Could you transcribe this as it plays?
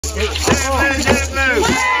But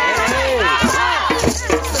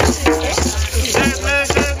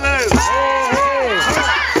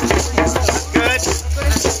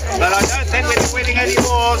I don't think we're winning any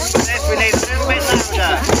wars unless we need a little bit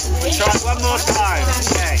louder. Try it one more time.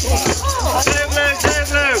 Okay. Blue, blue, blue,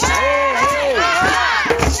 blue.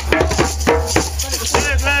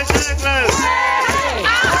 Blue, blue, blue, blue.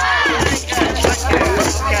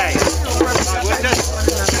 Okay. Right, we'll just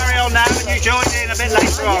carry on now and you join in a bit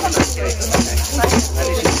later on.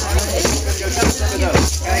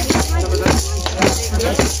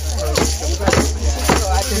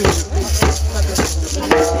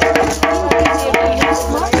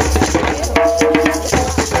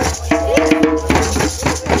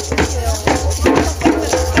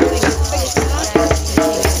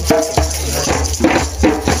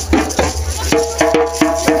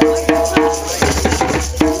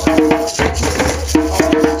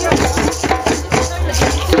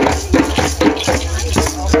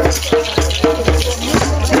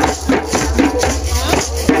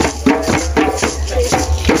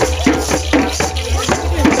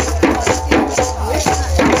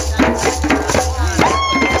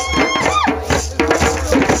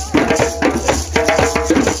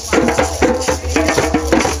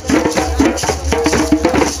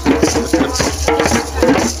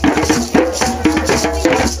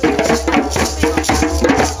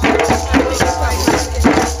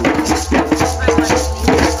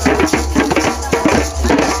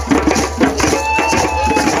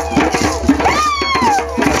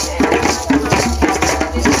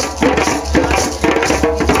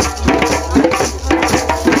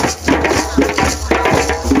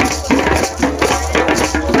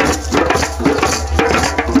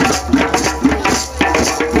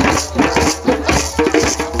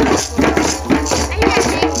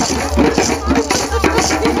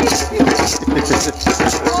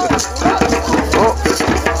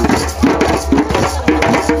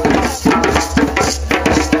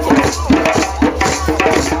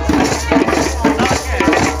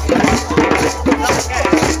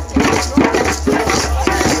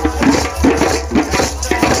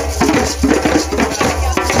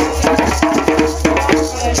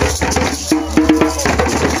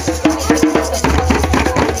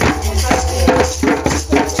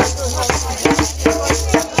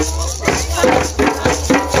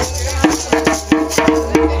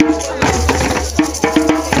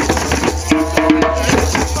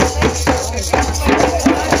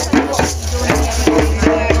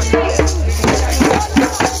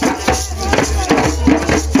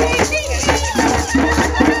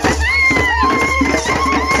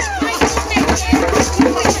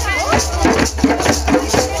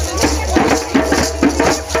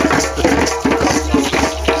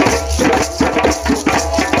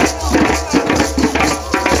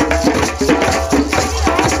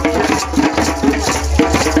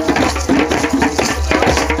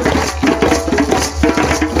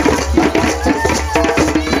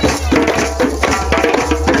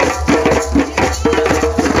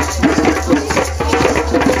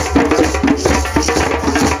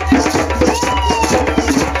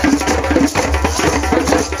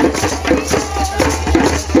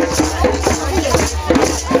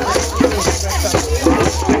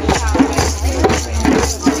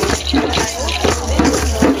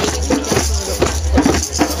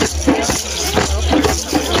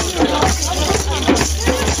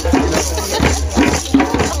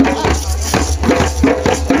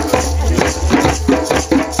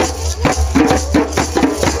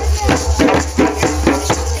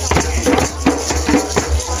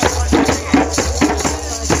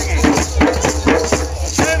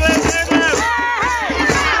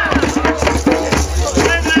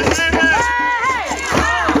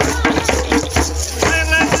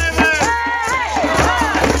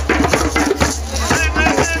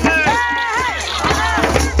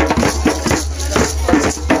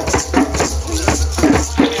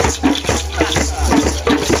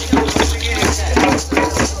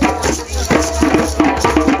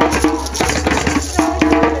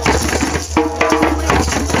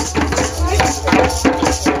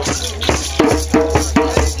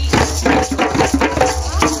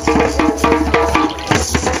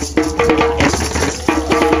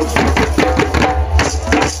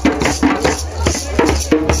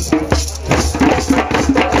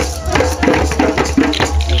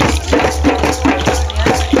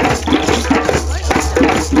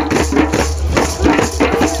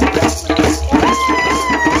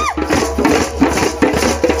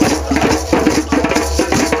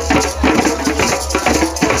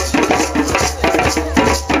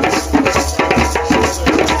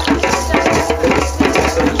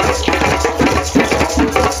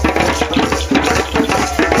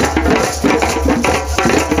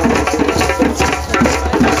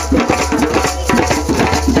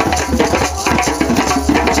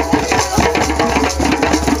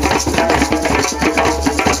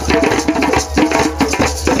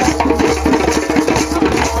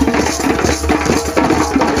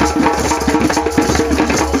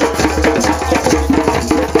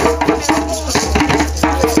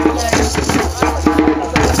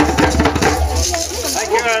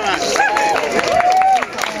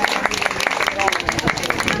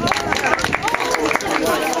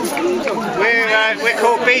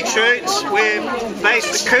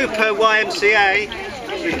 YMCA.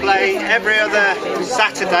 We play every other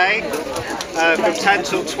Saturday from 10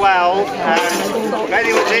 till 12. If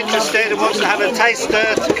anyone's interested and wants to have a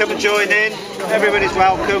taster to come and join in, everybody's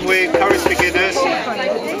welcome. We encourage beginners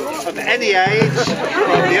of any age,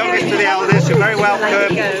 from the youngest to the eldest. You're very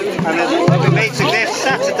welcome. And we'll be meeting this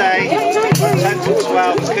Saturday from 10 till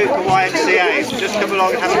 12 at Cooper YMCA. So just come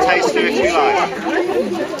along and have a taster if you like.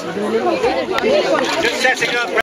 Just setting up.